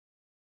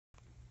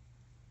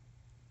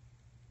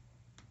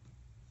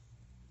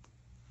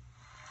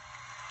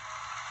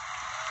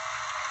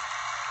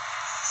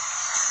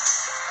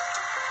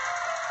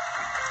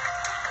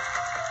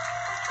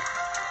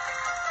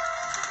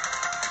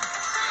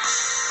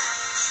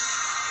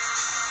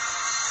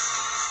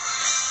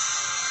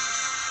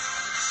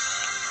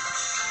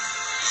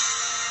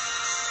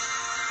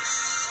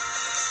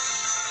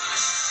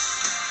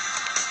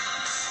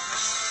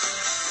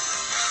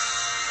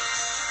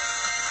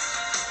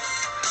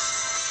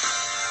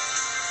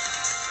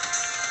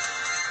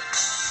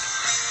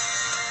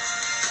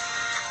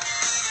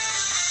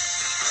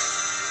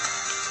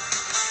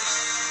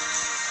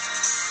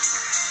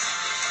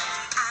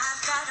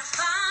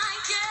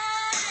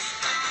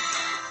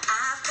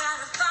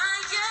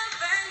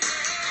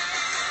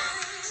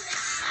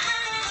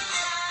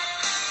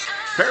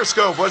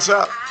Periscope, what's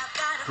up?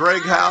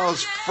 Greg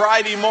Howes,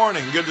 Friday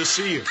morning. Good to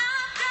see you.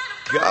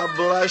 God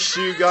bless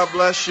you. God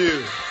bless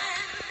you.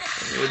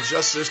 Let me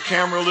adjust this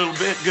camera a little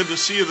bit. Good to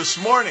see you this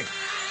morning.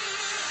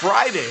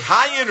 Friday,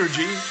 high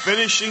energy,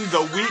 finishing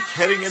the week,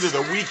 heading into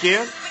the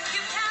weekend.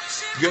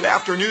 Good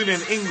afternoon in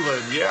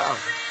England. Yeah,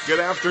 good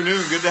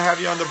afternoon. Good to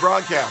have you on the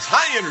broadcast.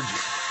 High energy.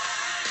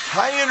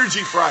 High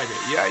energy Friday.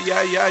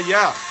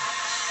 Yeah.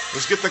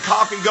 Let's get the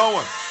coffee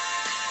going.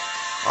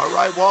 All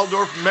right,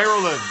 Waldorf,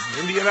 Maryland,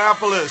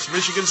 Indianapolis,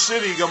 Michigan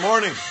City, good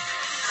morning.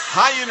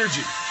 High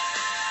energy.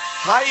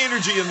 High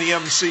energy in the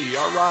MC.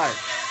 All right.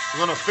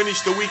 We're going to finish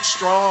the week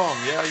strong.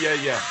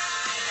 Yeah.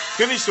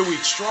 Finish the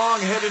week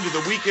strong, head into the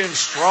weekend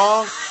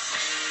strong,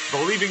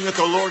 believing that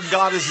the Lord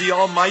God is the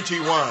Almighty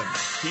One.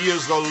 He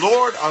is the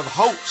Lord of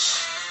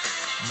hosts.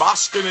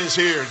 Boston is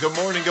here. Good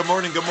morning.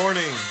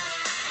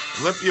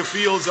 Olympia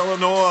Fields,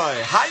 Illinois.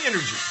 High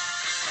energy.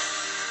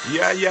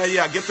 Yeah.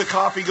 Get the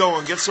coffee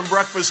going. Get some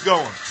breakfast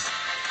going.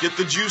 Get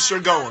the juicer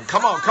going.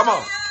 Come on.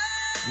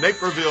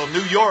 Naperville,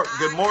 New York.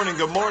 Good morning.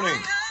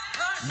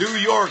 New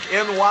York,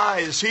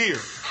 NY is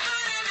here.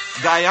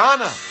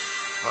 Guyana.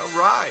 All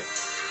right.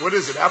 What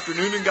is it?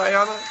 Afternoon in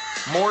Guyana?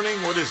 Morning?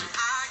 What is it?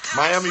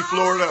 Miami,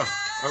 Florida.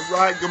 All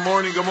right. Good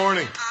morning.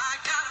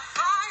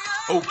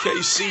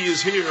 OKC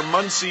is here.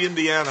 Muncie,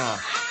 Indiana.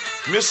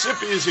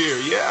 Mississippi is here.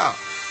 Yeah.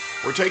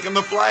 We're taking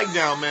the flag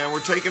down, man. We're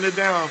taking it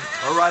down.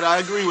 All right. I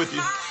agree with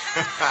you.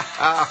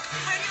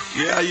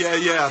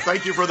 Yeah.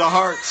 Thank you for the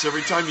hearts.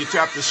 Every time you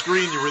tap the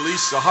screen, you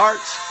release the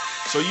hearts.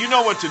 So you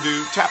know what to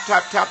do.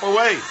 Tap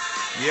away.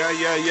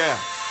 Yeah.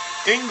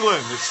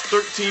 England, it's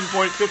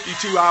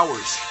 13.52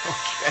 hours.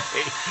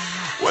 Okay.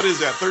 What is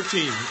that?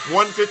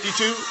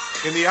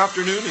 1:52 in the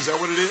afternoon. Is that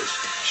what it is?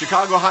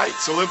 Chicago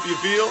Heights, Olympia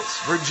Fields,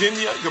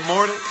 Virginia. Good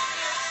morning.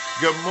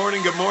 Good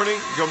morning. Good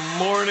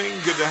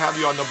to have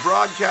you on the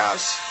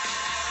broadcast.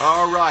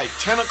 All right.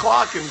 10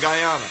 o'clock in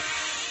Guyana.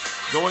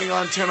 Going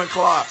on 10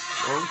 o'clock.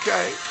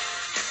 Okay.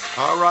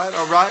 All right.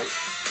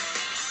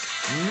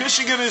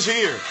 Michigan is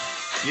here.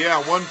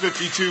 Yeah,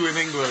 1:52 in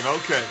England.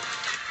 Okay.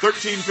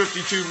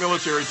 13:52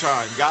 military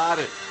time. Got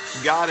it.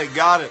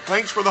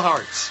 Thanks for the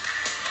hearts.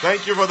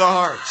 Thank you for the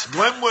hearts.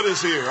 Glenwood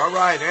is here. All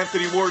right.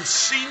 Anthony Ward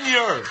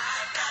Sr.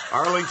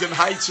 Arlington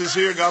Heights is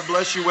here. God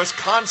bless you.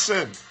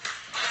 Wisconsin.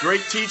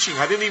 Great teaching.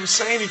 I didn't even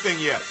say anything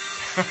yet.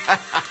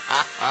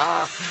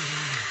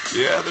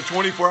 Yeah, the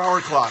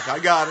 24-hour clock. I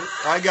got it.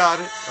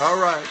 All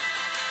right.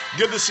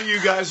 Good to see you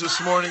guys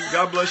this morning.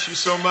 God bless you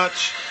so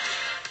much.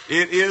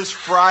 It is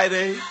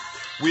Friday.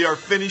 We are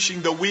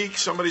finishing the week.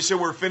 Somebody said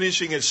we're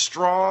finishing it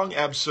strong.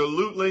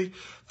 Absolutely.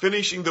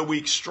 Finishing the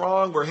week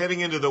strong. We're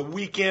heading into the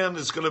weekend.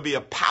 It's going to be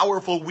a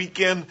powerful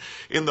weekend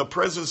in the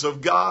presence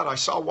of God. I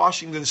saw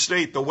Washington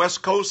State. The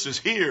West Coast is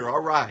here. All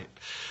right.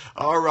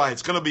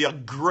 It's going to be a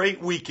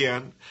great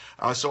weekend.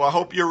 So I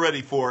hope you're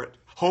ready for it.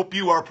 Hope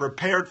you are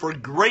prepared for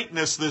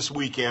greatness this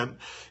weekend.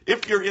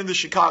 If you're in the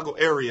Chicago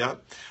area,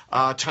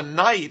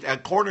 tonight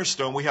at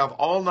Cornerstone, we have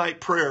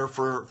all-night prayer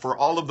for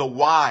all of the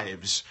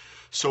wives.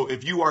 So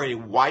if you are a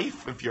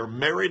wife, if you're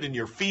married and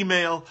you're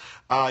female,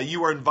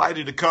 you are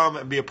invited to come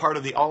and be a part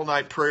of the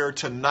all-night prayer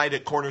tonight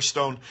at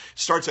Cornerstone.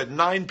 Starts at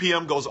 9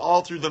 p.m., goes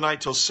all through the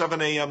night till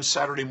 7 a.m.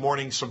 Saturday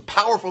morning. Some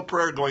powerful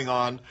prayer going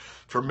on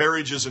for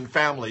marriages and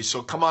families.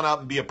 So come on out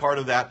and be a part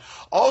of that.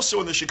 Also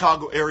in the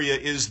Chicago area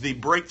is the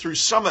Breakthrough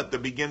Summit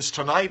that begins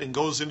tonight and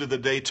goes into the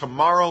day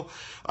tomorrow.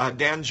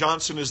 Dan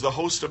Johnson is the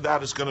host of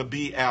that. It's going to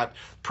be at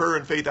Prayer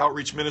and Faith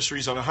Outreach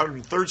Ministries on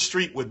 103rd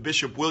Street with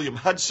Bishop William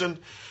Hudson.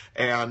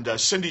 And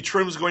Cindy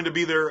Trim is going to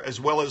be there, as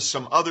well as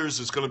some others.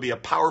 It's going to be a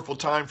powerful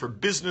time for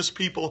business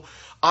people,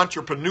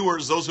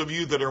 entrepreneurs, those of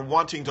you that are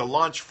wanting to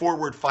launch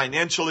forward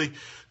financially.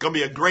 Going to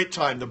be a great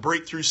time, the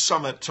Breakthrough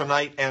Summit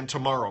tonight and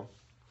tomorrow.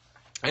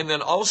 And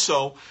then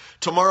also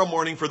tomorrow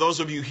morning, for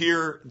those of you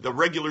here, the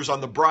regulars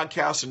on the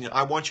broadcast, and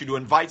I want you to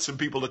invite some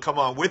people to come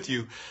on with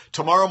you.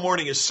 Tomorrow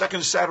morning is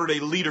Second Saturday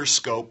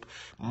Leaderscope,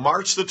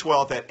 March the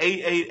 12th at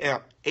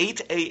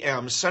 8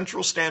 a.m.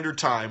 Central Standard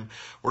Time.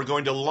 We're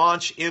going to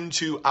launch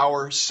into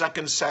our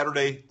Second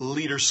Saturday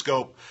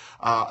Leaderscope,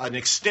 an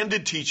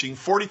extended teaching,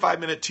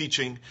 45-minute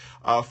teaching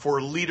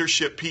for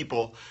leadership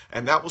people.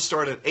 And that will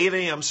start at 8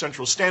 a.m.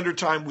 Central Standard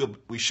Time.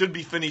 We should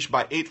be finished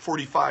by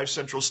 8:45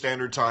 Central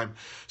Standard Time.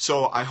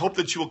 So I hope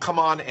that you will come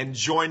on and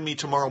join me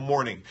tomorrow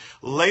morning.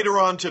 Later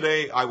on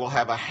today, I will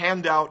have a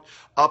handout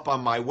up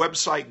on my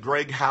website,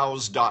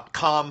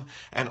 greghowes.com,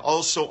 and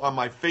also on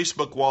my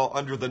Facebook wall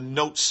under the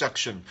notes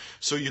section.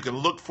 So you can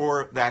look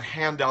for that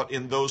handout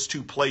in those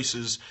two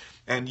places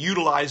and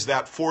utilize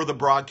that for the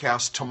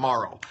broadcast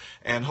tomorrow.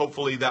 And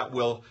hopefully that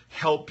will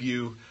help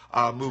you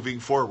moving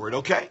forward,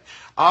 okay?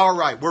 All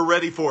right, we're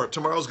ready for it.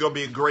 Tomorrow's going to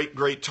be a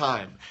great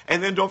time.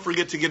 And then don't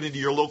forget to get into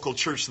your local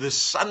church this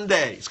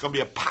Sunday. It's going to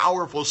be a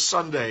powerful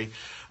Sunday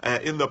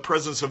in the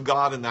presence of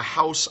God in the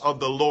house of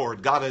the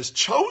Lord. God has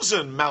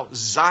chosen Mount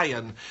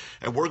Zion,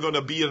 and we're going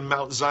to be in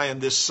Mount Zion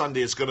this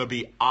Sunday. It's going to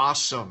be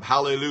awesome.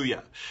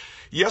 Hallelujah.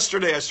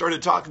 Yesterday, I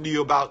started talking to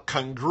you about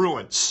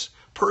congruence.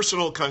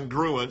 personal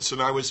congruence,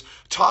 and I was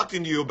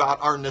talking to you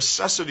about our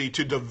necessity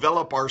to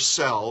develop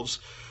ourselves,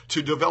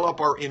 to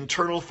develop our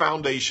internal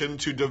foundation,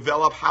 to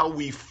develop how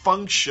we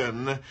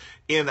function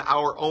in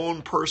our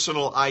own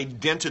personal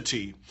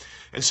identity.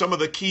 And some of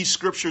the key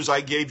scriptures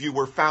I gave you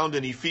were found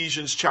in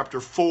Ephesians chapter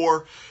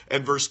 4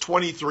 and verse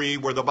 23,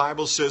 where the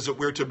Bible says that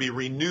we're to be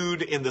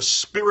renewed in the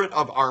spirit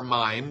of our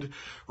mind.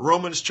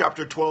 Romans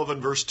chapter 12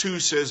 and verse 2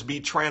 says,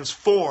 be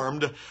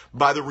transformed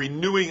by the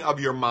renewing of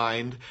your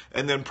mind.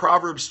 And then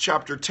Proverbs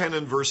chapter 10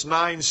 and verse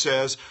 9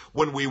 says,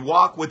 when we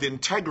walk with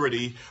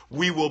integrity,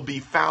 we will be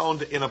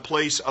found in a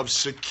place of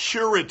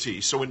security.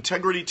 So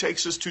integrity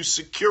takes us to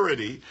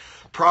security.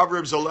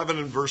 Proverbs 11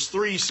 and verse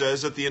 3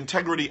 says that the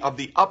integrity of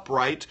the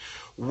upright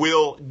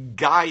will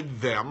guide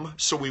them.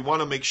 So we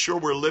want to make sure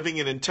we're living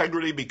in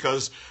integrity,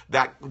 because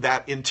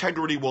that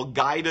integrity will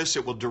guide us,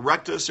 it will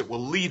direct us, it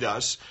will lead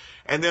us.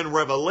 And then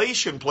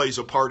revelation plays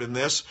a part in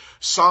this.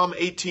 Psalm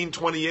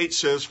 18:28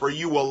 says, for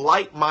you will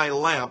light my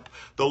lamp,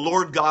 the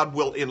Lord God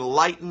will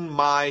enlighten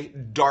my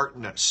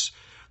darkness.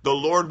 The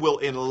Lord will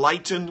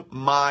enlighten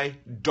my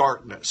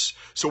darkness.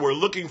 So we're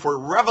looking for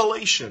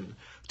revelation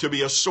to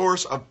be a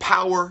source of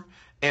power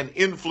and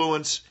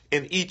influence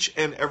in each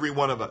and every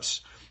one of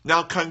us.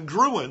 Now,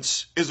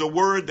 congruence is a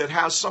word that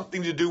has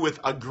something to do with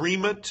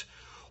agreement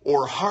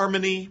or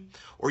harmony,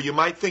 or you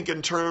might think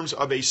in terms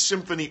of a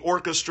symphony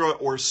orchestra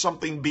or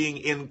something being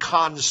in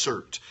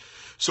concert.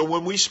 So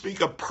when we speak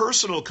of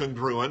personal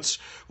congruence,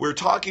 we're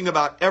talking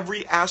about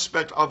every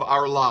aspect of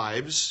our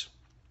lives,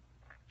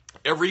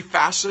 every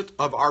facet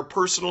of our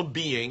personal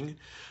being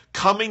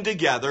coming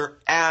together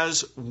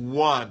as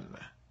one,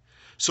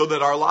 so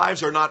that our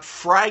lives are not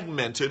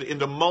fragmented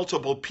into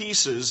multiple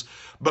pieces,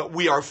 but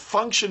we are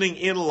functioning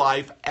in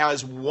life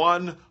as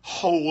one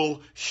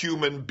whole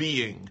human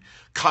being.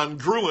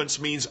 Congruence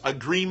means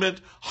agreement,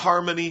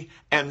 harmony,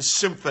 and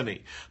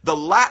symphony. The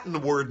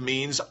Latin word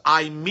means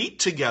I meet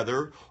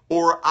together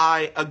or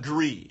I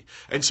agree.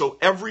 And so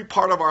every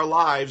part of our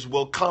lives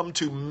will come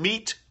to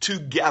meet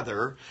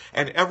together,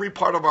 and every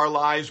part of our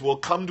lives will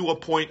come to a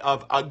point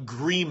of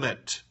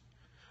agreement.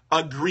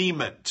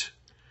 Agreement.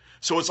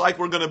 So it's like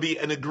we're going to be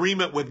in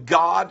agreement with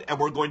God, and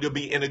we're going to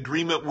be in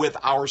agreement with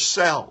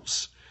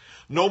ourselves.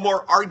 No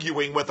more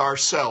arguing with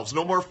ourselves.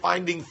 No more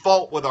finding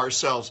fault with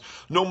ourselves.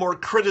 No more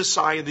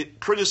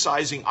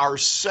criticizing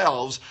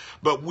ourselves,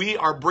 but we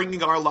are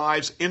bringing our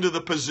lives into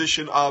the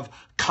position of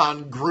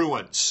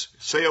congruence.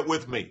 Say it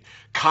with me.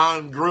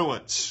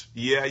 Congruence.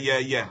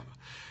 Yeah.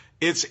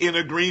 It's in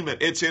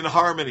agreement. It's in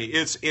harmony.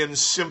 It's in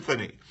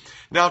symphony.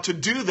 Now, to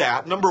do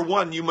that, number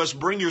one, you must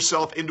bring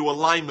yourself into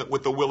alignment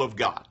with the will of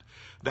God.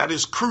 That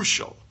is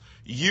crucial.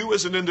 You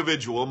as an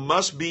individual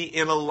must be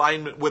in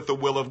alignment with the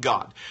will of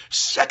God.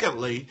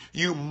 Secondly,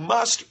 you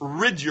must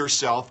rid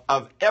yourself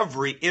of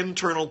every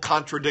internal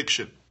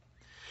contradiction,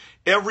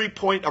 every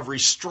point of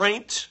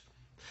restraint,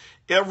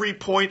 every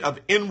point of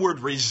inward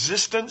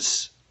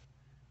resistance,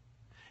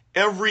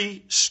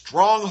 every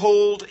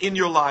stronghold in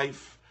your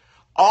life.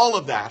 All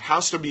of that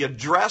has to be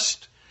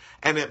addressed,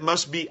 and it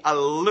must be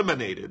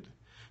eliminated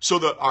so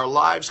that our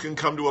lives can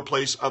come to a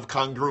place of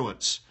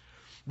congruence.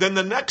 Then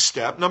the next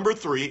step, number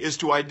 3, is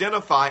to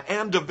identify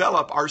and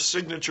develop our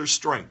signature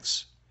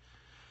strengths.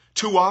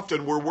 Too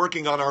often we're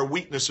working on our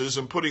weaknesses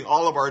and putting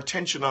all of our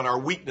attention on our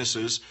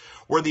weaknesses,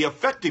 where the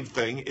effective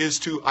thing is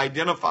to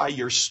identify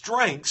your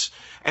strengths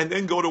and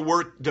then go to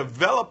work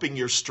developing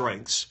your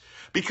strengths,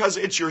 because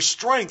it's your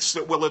strengths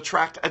that will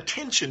attract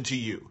attention to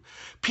you.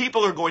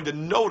 People are going to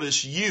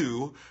notice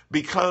you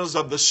because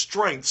of the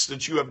strengths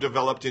that you have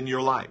developed in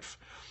your life.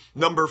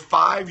 Number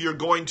 5, you're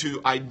going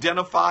to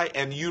identify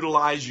and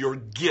utilize your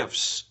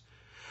gifts.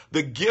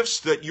 The gifts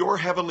that your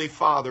Heavenly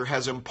Father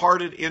has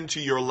imparted into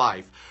your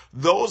life,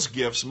 those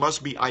gifts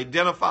must be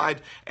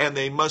identified and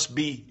they must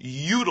be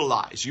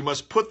utilized. You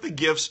must put the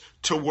gifts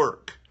to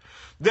work.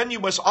 Then you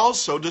must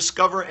also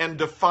discover and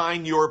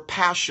define your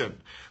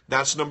passion.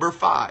 That's number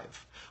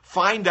 5.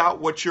 Find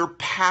out what your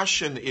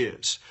passion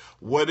is.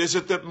 What is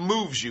it that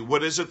moves you?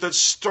 What is it that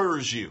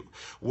stirs you?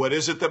 What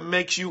is it that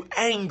makes you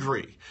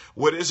angry?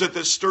 What is it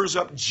that stirs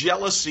up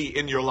jealousy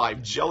in your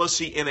life?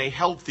 Jealousy in a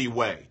healthy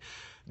way.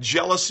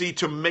 Jealousy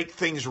to make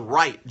things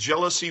right.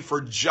 Jealousy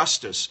for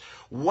justice.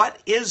 What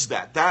is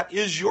that? That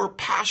is your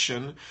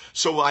passion.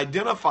 So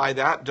identify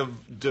that,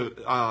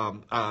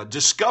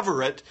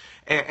 discover it,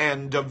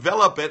 and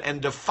develop it,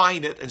 and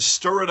define it, and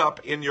stir it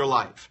up in your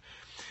life.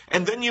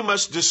 And then you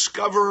must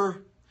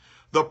discover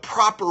the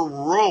proper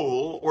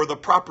role or the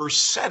proper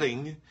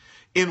setting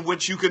in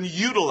which you can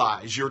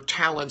utilize your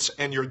talents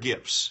and your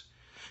gifts.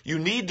 You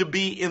need to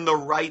be in the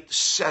right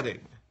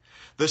setting,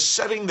 the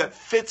setting that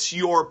fits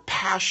your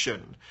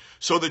passion,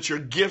 so that your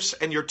gifts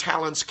and your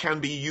talents can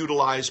be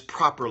utilized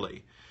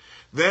properly.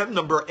 Then,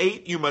 number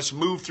 8, you must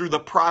move through the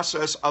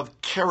process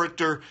of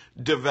character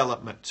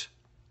development.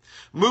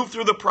 Move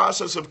through the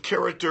process of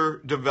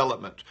character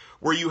development,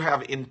 where you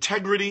have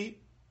integrity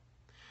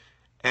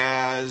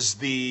as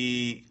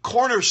the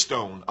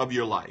cornerstone of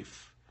your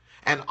life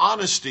and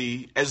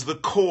honesty as the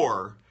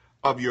core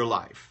of your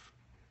life.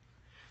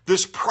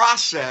 This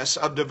process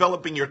of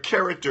developing your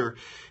character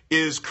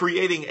is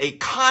creating a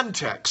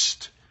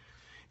context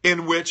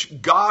in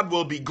which God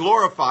will be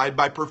glorified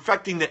by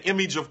perfecting the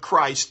image of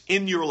Christ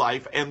in your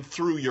life and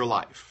through your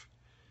life.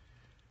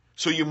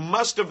 So you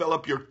must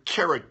develop your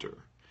character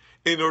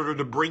in order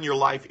to bring your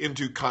life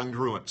into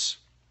congruence.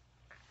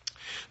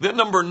 Then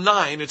number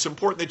 9, it's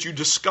important that you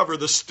discover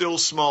the still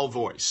small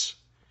voice.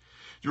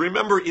 You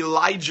remember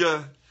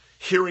Elijah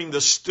hearing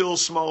the still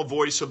small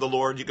voice of the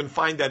Lord? You can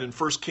find that in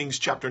 1 Kings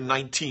chapter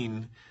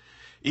 19.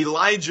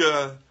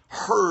 Elijah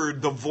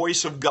heard the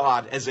voice of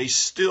God as a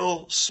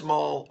still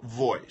small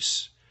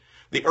voice.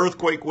 The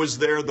earthquake was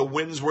there, the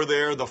winds were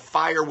there, the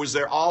fire was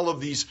there, all of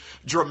these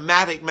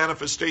dramatic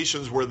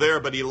manifestations were there,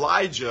 but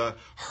Elijah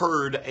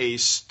heard a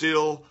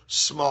still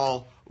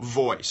small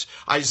voice.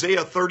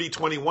 Isaiah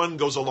 30:21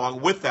 goes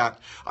along with that.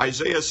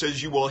 Isaiah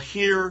says, you will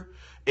hear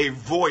a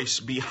voice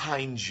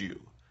behind you.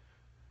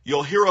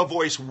 You'll hear a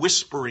voice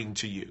whispering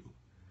to you.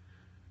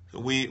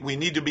 We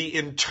need to be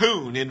in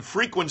tune, in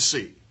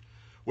frequency,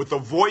 with the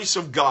voice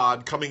of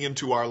God coming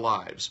into our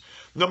lives.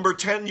 Number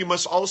 10, you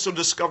must also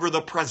discover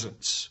the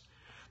presence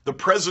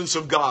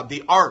of God,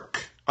 the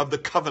ark of the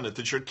covenant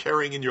that you're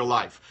carrying in your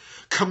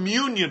life.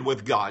 Communion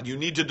with God, you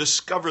need to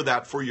discover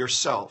that for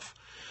yourself.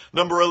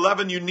 Number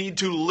 11, you need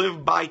to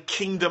live by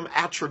kingdom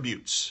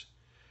attributes.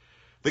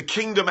 The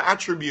kingdom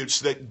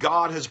attributes that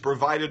God has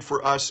provided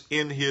for us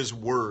in His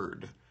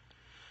Word.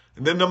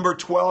 And then number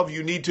 12,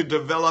 you need to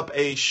develop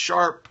a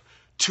sharp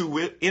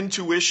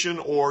intuition,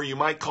 or you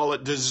might call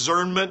it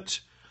discernment,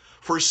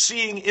 for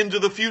seeing into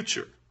the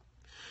future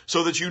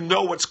so that you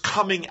know what's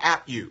coming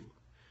at you.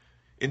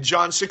 In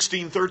John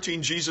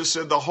 16:13, Jesus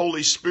said the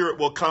Holy Spirit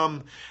will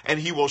come and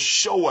He will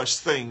show us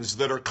things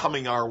that are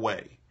coming our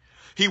way.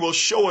 He will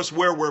show us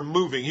where we're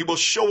moving. He will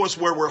show us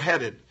where we're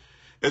headed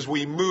as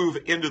we move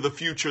into the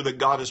future that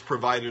God has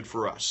provided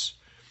for us.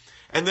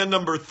 And then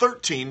number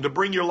 13, to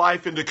bring your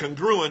life into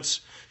congruence,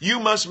 you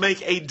must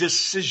make a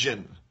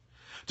decision.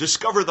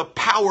 Discover the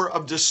power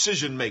of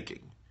decision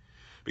making.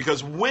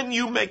 Because when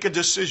you make a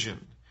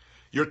decision,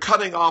 you're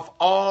cutting off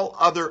all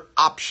other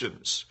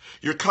options.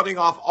 You're cutting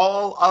off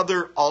all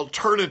other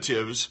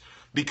alternatives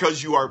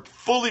because you are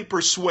fully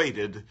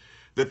persuaded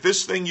that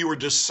this thing you are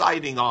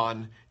deciding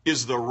on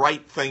is the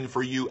right thing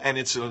for you and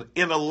it's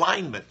in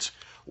alignment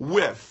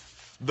with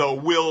the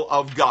will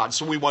of God.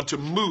 So we want to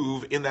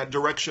move in that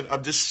direction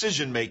of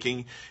decision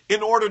making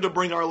in order to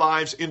bring our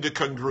lives into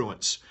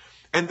congruence.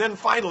 And then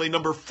finally,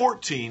 number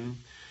 14,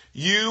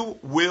 you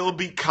will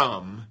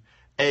become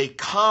a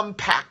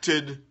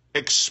compacted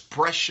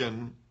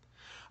expression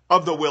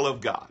of the will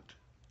of God.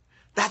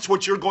 That's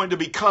what you're going to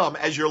become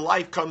as your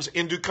life comes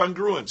into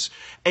congruence.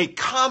 A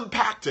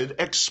compacted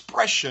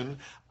expression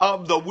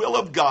of the will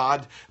of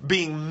God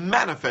being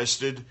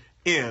manifested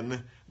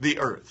in the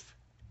earth.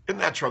 Isn't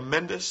that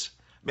tremendous?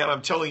 Man,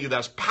 I'm telling you,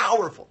 that's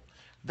powerful.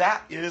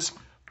 That is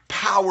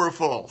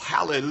powerful.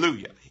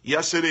 Hallelujah.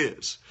 Yes, it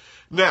is.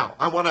 Now,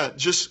 I want to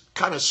just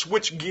kind of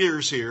switch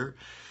gears here,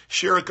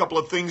 share a couple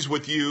of things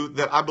with you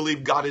that I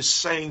believe God is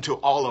saying to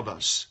all of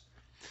us.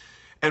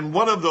 And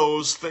one of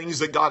those things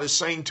that God is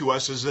saying to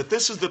us is that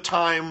this is the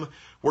time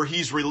where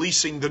He's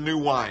releasing the new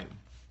wine.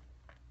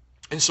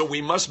 And so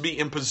we must be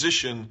in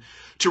position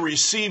to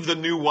receive the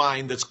new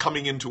wine that's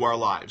coming into our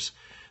lives.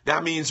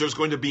 That means there's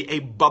going to be a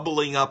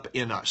bubbling up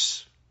in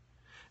us.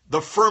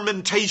 The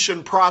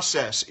fermentation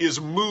process is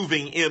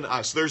moving in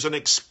us. There's an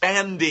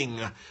expanding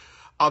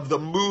of the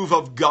move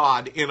of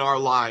God in our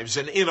lives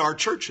and in our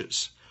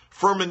churches.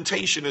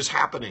 Fermentation is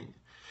happening.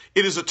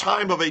 It is a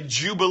time of a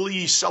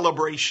jubilee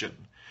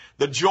celebration.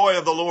 The joy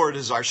of the Lord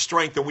is our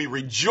strength, and we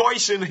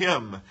rejoice in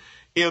Him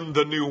in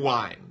the new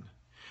wine.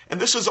 And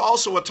this is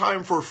also a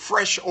time for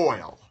fresh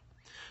oil.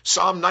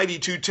 Psalm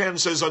 92:10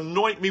 says,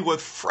 anoint me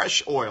with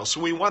fresh oil.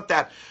 So we want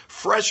that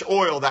fresh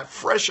oil, that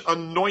fresh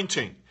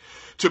anointing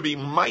to be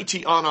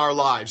mighty on our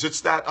lives.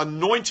 It's that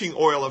anointing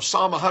oil of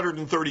Psalm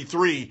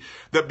 133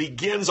 that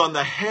begins on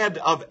the head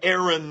of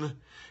Aaron.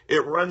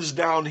 It runs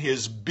down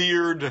his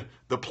beard,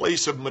 the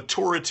place of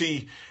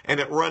maturity, and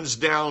it runs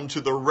down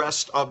to the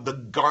rest of the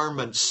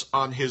garments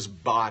on his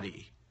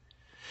body.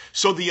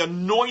 So the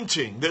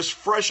anointing, this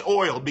fresh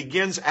oil,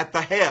 begins at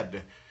the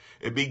head.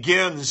 It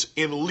begins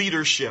in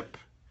leadership.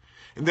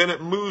 And then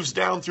it moves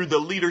down through the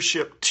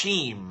leadership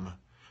team,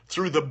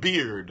 through the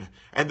beard.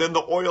 And then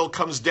the oil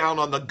comes down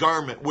on the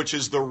garment, which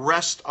is the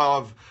rest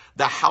of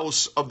the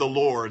house of the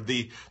Lord,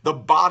 the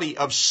body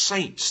of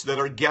saints that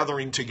are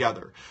gathering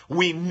together.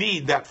 We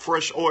need that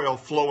fresh oil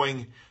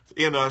flowing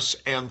in us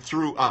and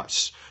through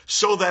us,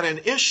 so that an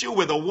issue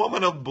with a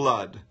woman of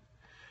blood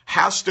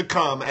has to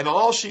come, and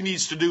all she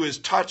needs to do is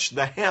touch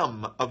the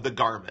hem of the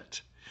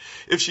garment.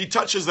 If she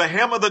touches the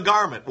hem of the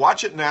garment,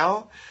 watch it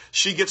now,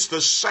 she gets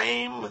the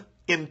same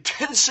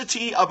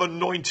intensity of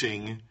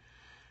anointing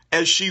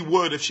as she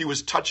would if she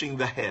was touching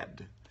the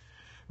head.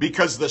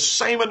 Because the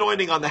same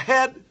anointing on the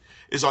head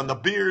is on the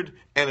beard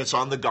and it's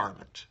on the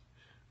garment.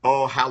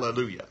 Oh,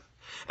 hallelujah.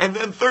 And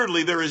then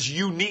thirdly, there is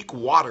unique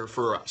water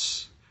for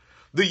us.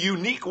 the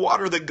unique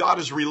water that God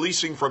is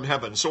releasing from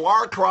heaven. So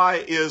our cry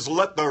is,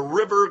 let the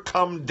river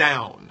come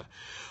down.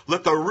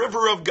 Let the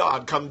river of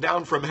God come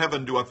down from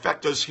heaven to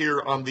affect us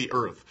here on the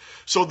earth.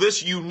 So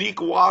this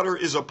unique water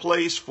is a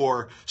place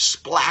for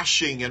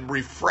splashing and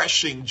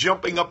refreshing,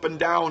 jumping up and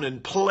down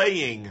and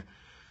playing,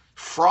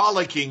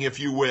 frolicking, if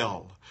you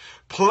will.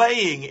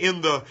 Playing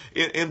in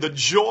the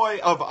joy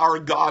of our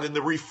God, in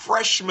the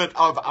refreshment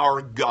of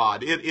our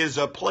God. It is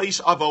a place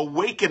of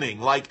awakening,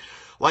 like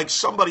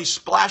somebody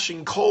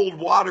splashing cold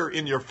water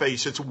in your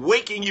face. It's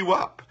waking you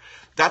up.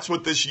 That's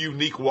what this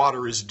unique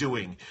water is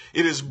doing.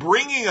 It is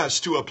bringing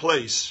us to a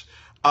place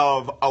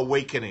of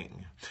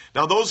awakening.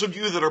 Now, those of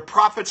you that are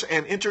prophets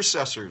and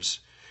intercessors,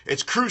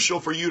 it's crucial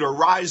for you to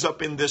rise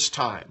up in this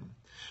time.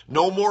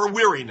 No more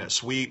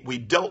weariness. We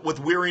dealt with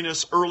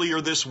weariness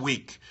earlier this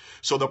week.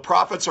 So the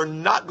prophets are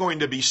not going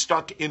to be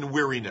stuck in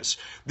weariness.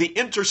 The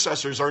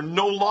intercessors are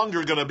no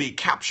longer going to be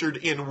captured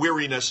in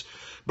weariness,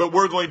 but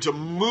we're going to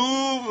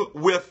move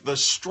with the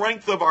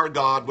strength of our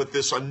God, with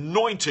this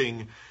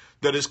anointing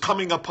that is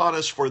coming upon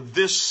us for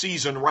this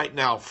season right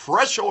now.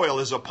 Fresh oil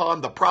is upon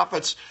the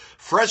prophets.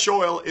 Fresh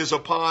oil is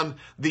upon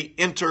the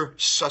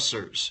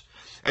intercessors.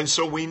 And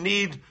so we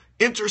need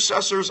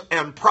intercessors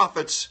and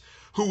prophets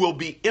who will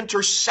be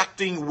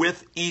intersecting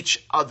with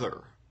each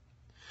other,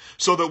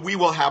 so that we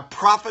will have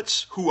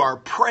prophets who are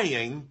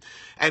praying,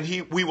 and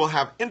we will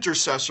have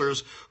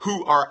intercessors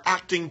who are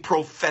acting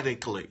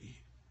prophetically.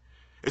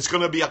 It's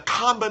going to be a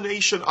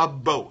combination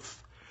of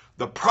both.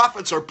 The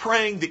prophets are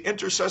praying, the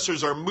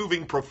intercessors are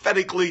moving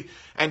prophetically,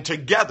 and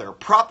together,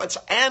 prophets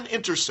and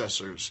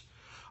intercessors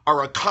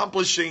are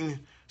accomplishing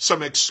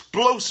some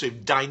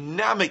explosive,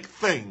 dynamic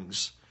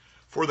things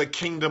for the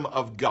kingdom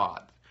of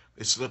God.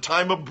 It's the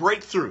time of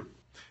breakthrough.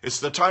 It's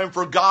the time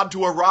for God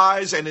to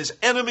arise and his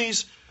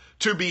enemies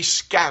to be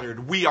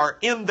scattered. We are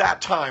in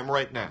that time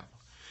right now.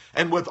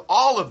 And with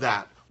all of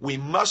that, we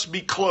must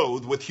be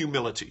clothed with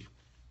humility.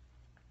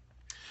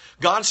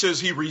 God says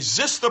he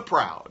resists the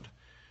proud,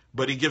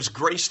 but he gives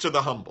grace to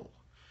the humble.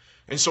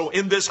 And so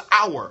in this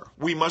hour,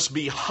 we must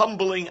be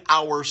humbling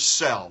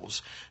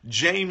ourselves.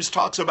 James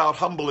talks about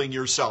humbling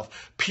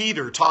yourself.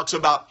 Peter talks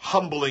about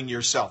humbling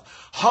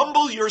yourself.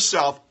 Humble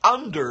yourself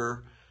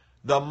under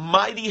the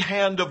mighty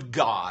hand of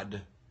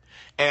God,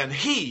 and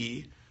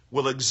he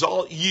will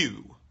exalt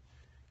you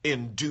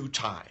in due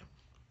time.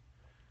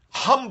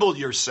 Humble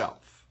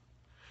yourself.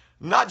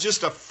 Not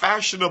just a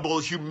fashionable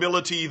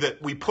humility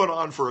that we put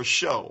on for a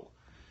show,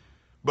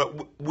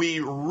 but we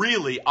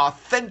really,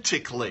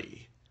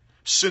 authentically,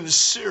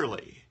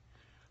 sincerely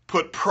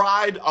put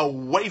pride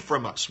away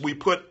from us. We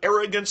put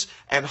arrogance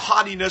and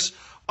haughtiness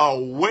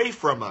away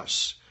from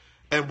us.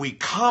 And we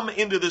come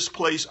into this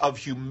place of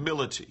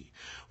humility,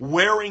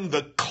 wearing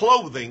the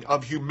clothing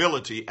of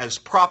humility as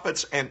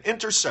prophets and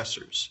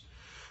intercessors,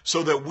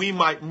 so that we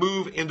might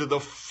move into the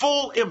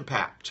full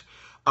impact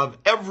of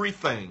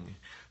everything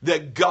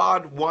that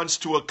God wants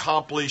to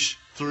accomplish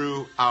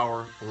through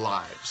our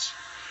lives.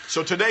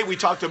 So today we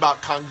talked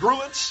about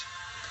congruence.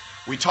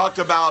 We talked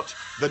about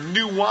the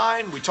new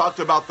wine. We talked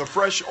about the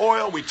fresh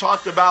oil. We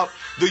talked about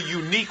the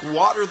unique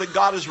water that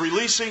God is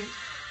releasing.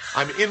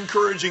 I'm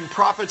encouraging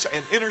prophets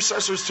and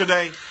intercessors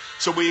today,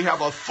 so we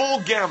have a full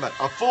gamut,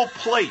 a full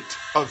plate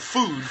of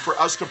food for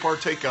us to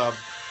partake of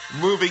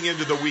moving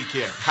into the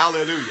weekend.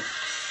 Hallelujah.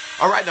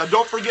 All right, now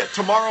don't forget,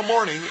 tomorrow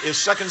morning is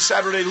Second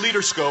Saturday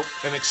Leaderscope,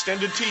 an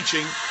extended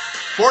teaching,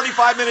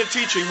 45-minute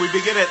teaching. We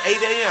begin at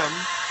 8 a.m.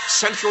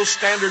 Central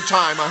Standard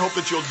Time. I hope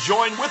that you'll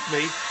join with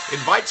me.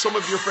 Invite some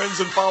of your friends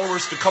and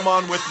followers to come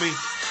on with me,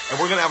 and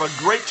we're going to have a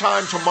great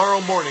time tomorrow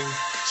morning,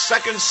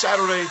 Second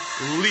Saturday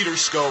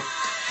Leaderscope.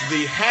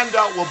 The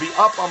handout will be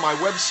up on my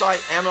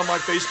website and on my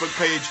Facebook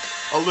page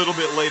a little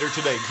bit later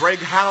today. Greg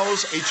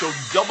Howse,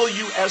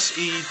 HOWSE.com,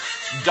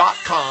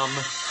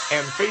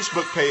 and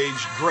Facebook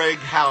page, Greg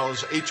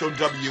Howse,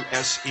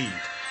 HOWSE.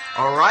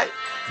 All right?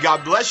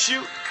 God bless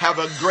you. Have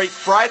a great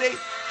Friday.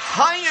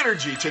 High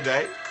energy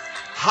today.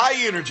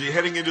 High energy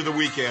heading into the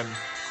weekend.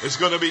 It's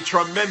going to be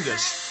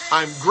tremendous.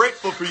 I'm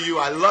grateful for you.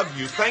 I love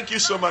you. Thank you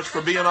so much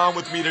for being on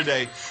with me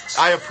today.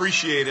 I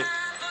appreciate it.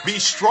 Be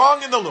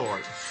strong in the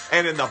Lord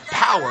and in the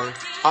power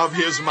of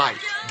his might.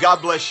 God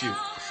bless you.